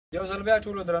یو ځل بیا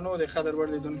ټولو درنو د قدر وړ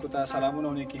لیدونکو ته سلامونه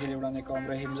او نیکې هیلې وړاندې کوم.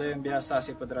 رحیم زه یم بیا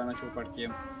ستاسې په درانه چوپړ کې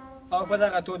یم او په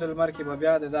دغه تود لمر کې به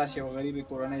بیا د داسې یو غریبې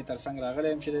کورنۍ تر څنګ راغلی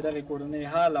یم چې د دغې کورنۍ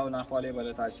حال او ناخوالې به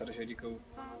له تاسو سره شریکوو.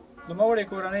 نوموړې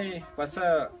کورنۍ په څه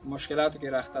مشکلاتو کې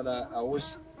راخته ده او اوس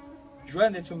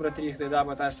ژوند یې څومره تریخ دی دا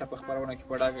به تاسو ته په خپرونه کې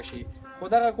په ډاګه شي. خو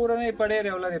دغه کورنۍ په ډېر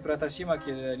یو لرې پرته سیمه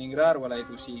کې د ننګرهار ولایت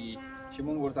اوسېږي چې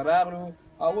موږ ورته راغلو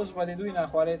او اوس به د دوی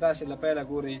ناخوالې تاسې له پیله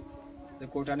ګورئ، د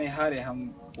کوټنۍ حال یې هم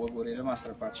وګورئ. له ما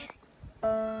سره پاتې شئ.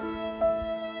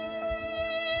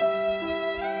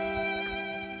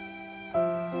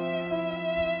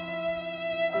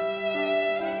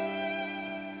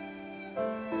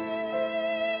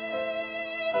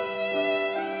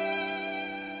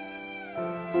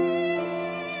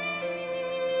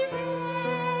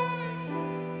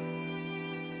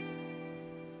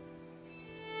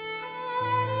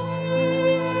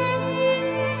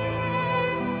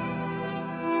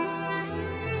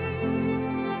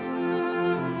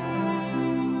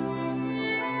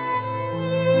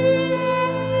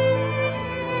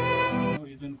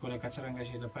 څرنګه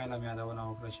چې د پیله مې یادونه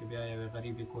وکړه چې بیا یوې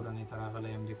غریبې کورنۍ ته راغلی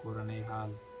یم. د کورنۍ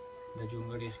حال د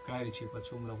جونګړې ښکاري چې په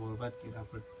څومره غربت کې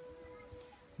راپټ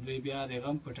دوی بیا د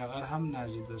غم په ټغر هم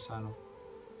نازي دوستانو.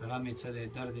 غم یې څه دی،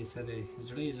 درد یې څه دی،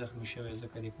 زړه یې زخمي شوی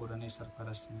ځکه د کورنۍ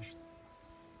سرپرست نشته.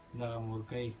 دغه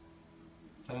مورکۍ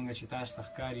څرنګه چې تاسو ته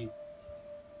ښکاري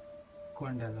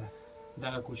کونډه ده.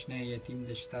 دغه کوچنی یتیم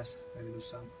دی چې تاسو ښکاري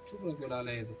دوستانو څومره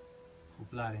ګلالی دی، خو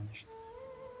پلار یې نشته.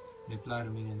 د پلار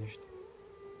مینه نشته.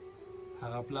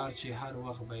 هغه پلار چې هر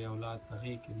وخت به یې اولاد په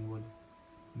غېږ کې نیولو،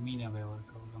 مینه به یې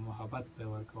ورکوله، محبت به یې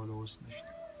ورکولو، اوس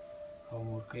نشته. او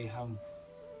مورکۍ هم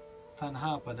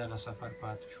تنها په دغه سفر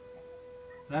پاتې شو.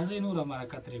 راځئ نوره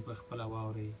مرکه ترې په خپله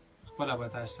واورئ، خپله به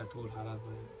تاسو ته ټول حالات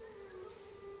بیانوي.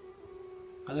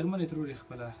 قدرمنې ترورې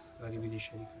خپله غریبي دې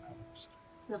شریکه کړه ورسره.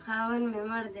 نو خاوند مې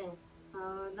مړ دی او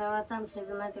د وطن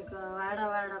خدمت یې کوه. واړه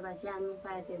واړه بچیان مې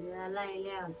پاتې دي. الله یې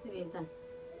لیا او سوې ته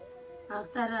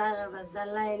اختر راغی بس د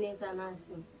الله یې ته ناست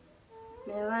یم.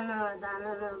 میوه نه وه،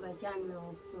 دانه نه وه، بچیان مې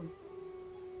غوښتو.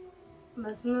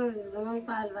 بس نور زمونږ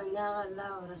په حال باندې هغه الله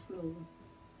ورحمېږي.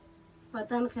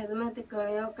 وطن خدمت یې کوه،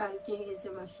 یو کال کېږي چې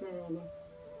مړ شوی دی.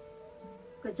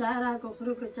 که چا راکړو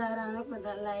خورو، که چا رانکړو، د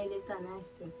الله یې ته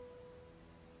ناست یم.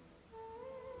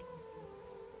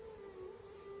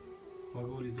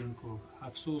 خوږو لیدونکو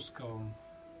افسوس کوم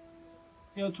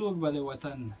یو څوک به د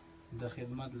وطن د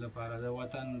خدمت لپاره، د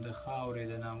وطن د خاورې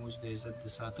د ناموس د عزت د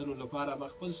ساتلو لپاره به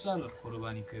خپل سر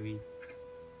قرباني کوي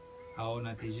او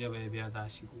نتیجه به یې بیا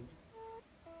داسې ګوري.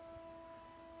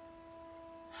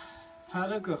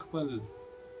 هغه که خپل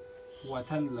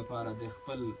وطن لپاره د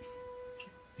خپل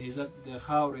عزت د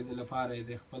خاورې د لپاره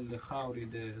د خپل د خاورې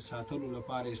د ساتلو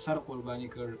لپاره سر قرباني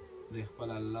کړ د خپل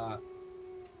الله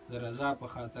د رضا په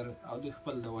خاطر او د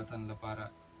خپل د وطن لپاره،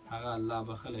 هغه الله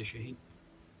بخلی شهید.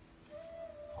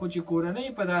 خو چې کورنۍ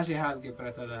په داسې حال کې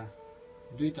پرته ده،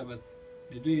 دوی ته به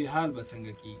د دوی حال به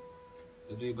څنګه کېږي؟ د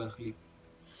دوی برخلیک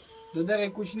د دغې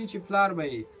کوچني چې پلار به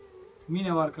یې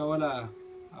مینه ورکوله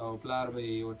او پلار به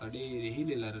یې ورته ډېرې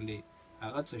هیلې لرلې،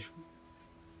 هغه څه شو؟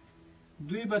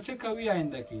 دوی به څه کوي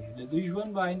آینده کې؟ د دوی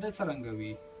ژوند به آینده څرنګه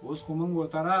وي؟ اوس خو موږ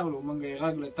ورته راغلو، موږ یې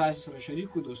غږ له تاسې سره شریک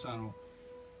کړو دوستانو،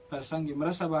 تر څنګ یې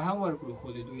مرسته به هم ورکړو، خو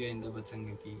د دوی آینده به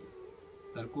څنګه کېږي؟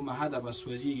 تر کومه حده به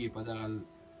سوځېږي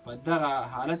په دغه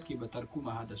حالت کې به تر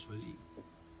کومه حده سوځېږي،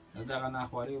 د دغه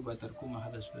ناخوالیو به تر کومه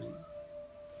حده سوځېږي.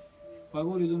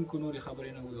 خوږو لیدونکو نورې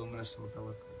خبرې نه اوږدوم، مرسته ورته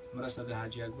ورکړئ. مرسته د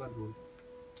حاجي اکبر رول،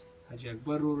 حاجي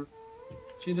اکبر رول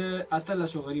چې د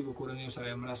 18 غریبو کورنیو سره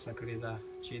یې مرسته کړې ده،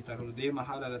 چې تر دې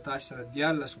مهاله له تاسو سره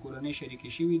 14 کورنۍ شریکې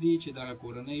شوي دي، چې دغه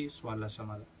کورنۍ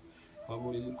 14مه ده. خوږو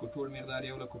لیدونکو ټول مقدار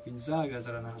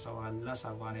 1,15,910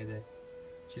 افغانۍ دی،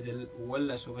 چې د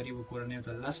 18 غریبو کورنیو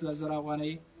ته 10,000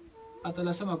 افغانۍ،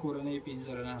 18مه کورنۍ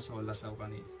 15,910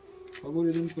 افغانۍ. خوږو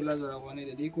لیدونکو 10,000 افغانۍ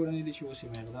د دې کورنۍ دي چې اوس یې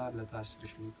مقدار له تاسو سره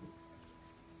شریکوو.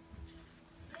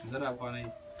 1000 افغانۍ،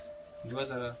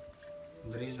 2,000،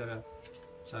 3,000،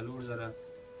 4,000،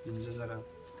 5,000،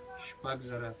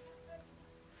 6,000،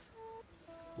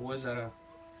 7,000،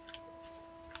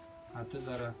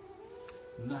 8,000،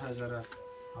 9,000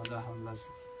 او دا هم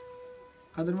 10,000.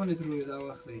 قدرمنې ترورې دا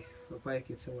وخت دی، په پای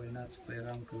کې څه وینا، څه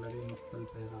پیغام که لرئ نو خپل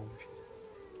پیغام وشي.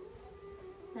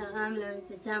 پیغام لرو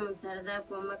چې چا موږ سره دا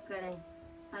کومک کړی،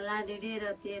 الله دې ډېره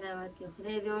تېره ورکړي،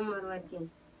 خدای دې عمر ورکړي.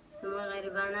 زموږ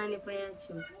غریبانان یې په یاد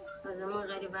شو او زموږ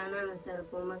غریبانانو سره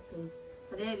کومک کوي.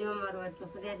 خدای دې عمر ورکړي،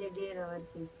 خدای دې ډېره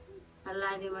ورکړي،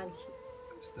 الله دې مل شي.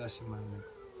 ستاسې مننه.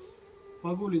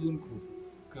 خوږو لیدونکو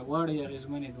که غواړئ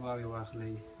اغېزمنې دعاوې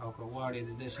واخلئ او که غواړئ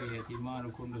د داسې یتیمانو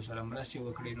کونډو سره مرستې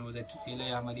وکړئ نو د هیلۍ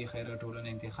احمدي خیرات ټولنه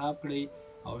انتخاب کړئ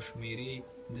او شمیرې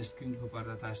د سکرین په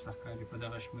پرده تاسو ته ښکاري په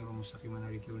دغه شمیرو مستقیما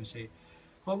اړیکې ونیسئ.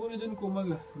 خوږو لیدونکو موږ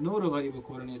نورو غریبو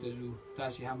کورنیو ته ځو،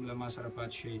 تاسې هم له ما سره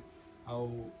پاتې شئ او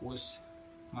اوس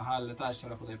مهال له تاسو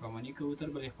سره خدای پاماني کوو تر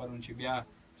بلې خپرونې چې بیا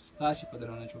ستاسې په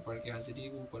درانه چوپړ کې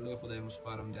حاضرېږو. په لوی خدای مو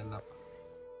سپارم د الله په